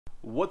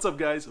What's up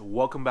guys,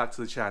 welcome back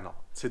to the channel.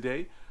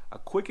 Today, a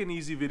quick and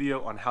easy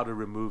video on how to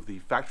remove the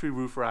factory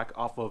roof rack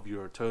off of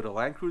your Toyota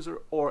Landcruiser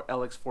or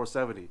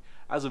LX470.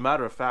 As a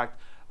matter of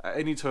fact,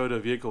 any Toyota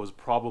vehicle is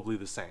probably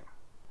the same.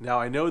 Now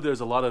I know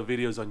there's a lot of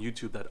videos on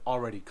YouTube that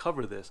already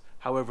cover this,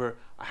 however,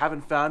 I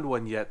haven't found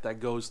one yet that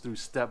goes through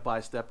step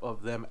by step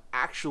of them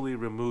actually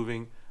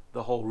removing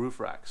the whole roof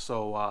rack,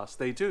 so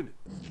stay tuned.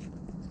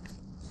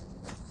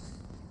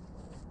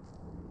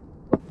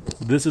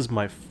 This is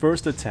my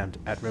first attempt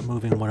at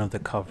removing one of the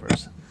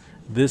covers.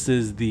 This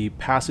is the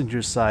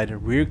passenger side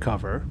rear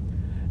cover,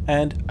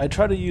 and I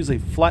try to use a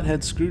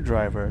flathead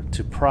screwdriver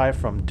to pry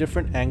from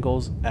different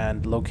angles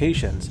and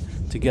locations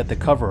to get the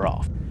cover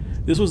off.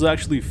 This was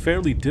actually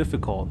fairly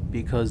difficult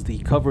because the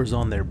cover's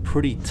on there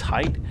pretty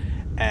tight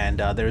and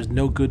there's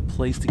no good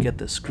place to get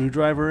the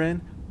screwdriver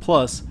in.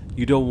 Plus,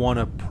 you don't want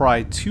to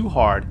pry too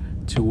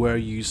hard to where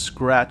you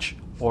scratch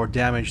or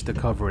damage the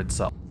cover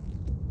itself.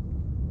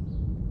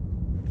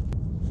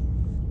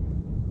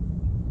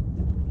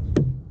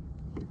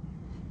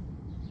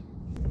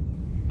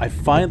 I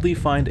finally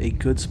find a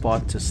good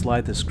spot to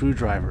slide the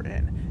screwdriver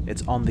in.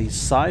 It's on the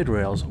side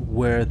rails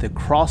where the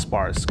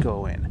crossbars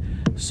go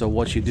in. So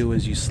what you do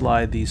is you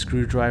slide the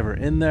screwdriver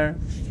in there,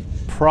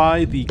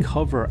 pry the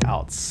cover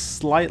out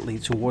slightly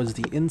towards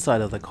the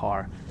inside of the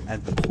car,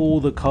 and pull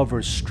the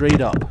cover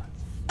straight up.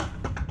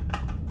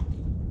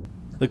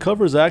 The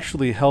cover is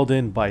actually held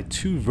in by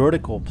two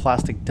vertical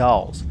plastic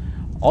dowels.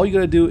 All you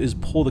gotta do is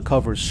pull the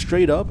cover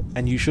straight up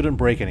and you shouldn't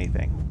break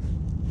anything.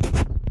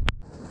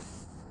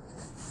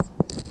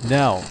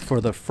 Now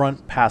for the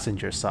front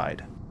passenger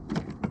side.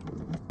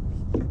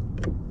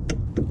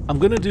 I'm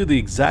going to do the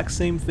exact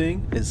same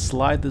thing, is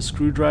slide the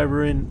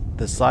screwdriver in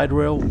the side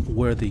rail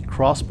where the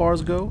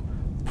crossbars go,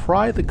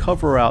 pry the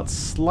cover out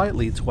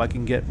slightly so I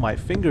can get my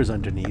fingers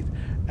underneath,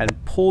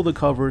 and pull the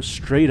cover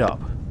straight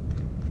up.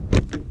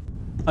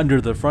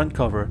 Under the front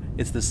cover,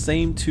 it's the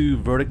same two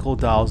vertical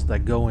dowels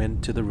that go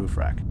into the roof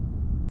rack.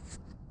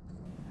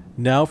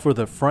 Now for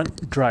the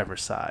front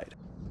driver's side.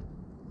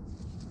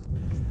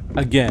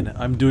 Again,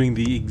 I'm doing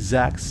the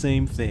exact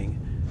same thing,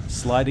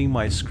 sliding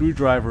my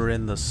screwdriver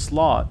in the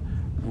slot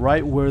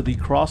right where the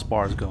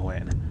crossbars go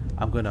in.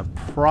 I'm going to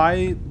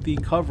pry the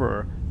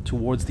cover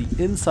towards the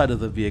inside of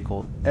the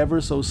vehicle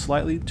ever so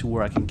slightly to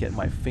where I can get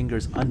my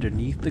fingers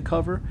underneath the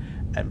cover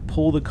and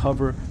pull the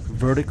cover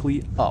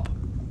vertically up.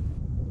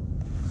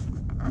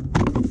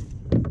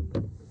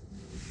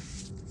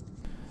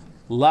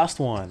 Last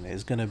one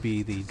is going to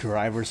be the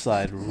driver's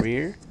side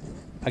rear.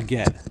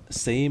 Again,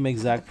 same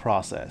exact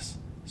process.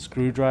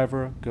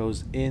 Screwdriver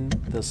goes in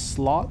the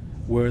slot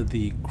where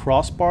the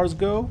crossbars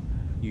go.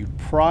 You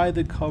pry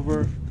the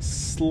cover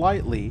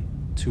slightly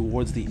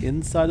towards the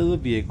inside of the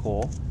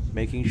vehicle,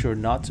 making sure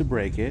not to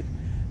break it,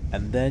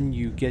 and then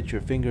you get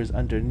your fingers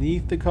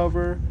underneath the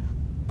cover,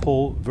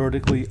 pull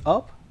vertically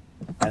up,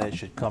 and it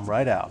should come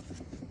right out.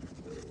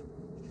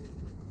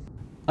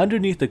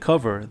 Underneath the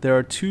cover, there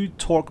are two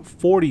Torx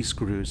 40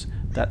 screws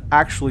that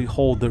actually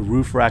hold the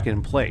roof rack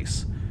in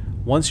place.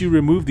 Once you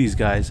remove these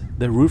guys,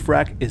 the roof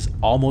rack is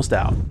almost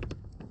out.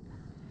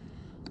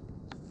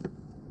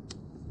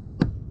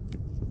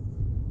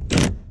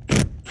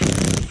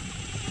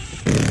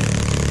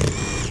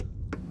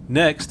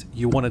 Next,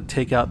 you want to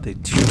take out the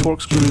two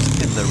Torx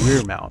screws in the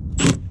rear mount.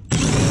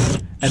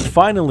 And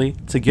finally,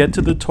 to get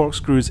to the Torx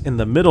screws in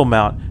the middle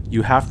mount,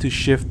 you have to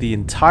shift the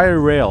entire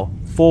rail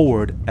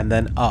forward and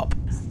then up.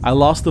 I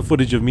lost the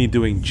footage of me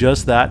doing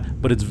just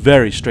that, but it's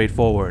very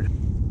straightforward.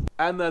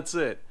 And that's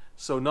it.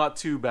 So not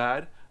too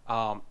bad.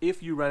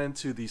 If you ran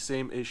into the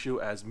same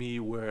issue as me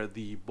where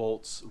the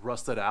bolts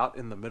rusted out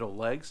in the middle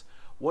legs,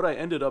 what I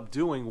ended up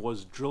doing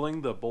was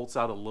drilling the bolts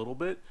out a little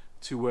bit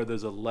to where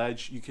there's a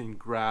ledge. You can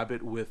grab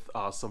it with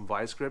some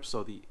vice grips,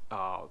 so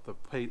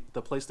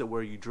the place that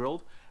where you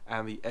drilled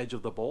and the edge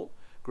of the bolt,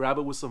 grab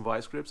it with some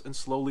vice grips and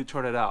slowly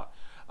turn it out.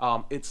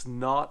 It's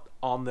not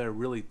on there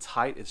really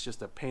tight, it's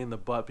just a pain in the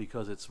butt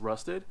because it's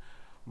rusted.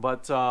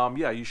 But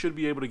yeah, you should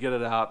be able to get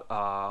it out,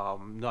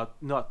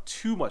 not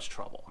too much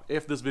trouble.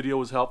 If this video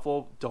was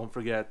helpful, don't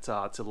forget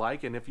to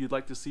like, and if you'd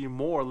like to see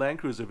more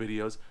Landcruiser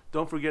videos,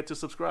 don't forget to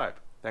subscribe.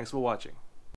 Thanks for watching.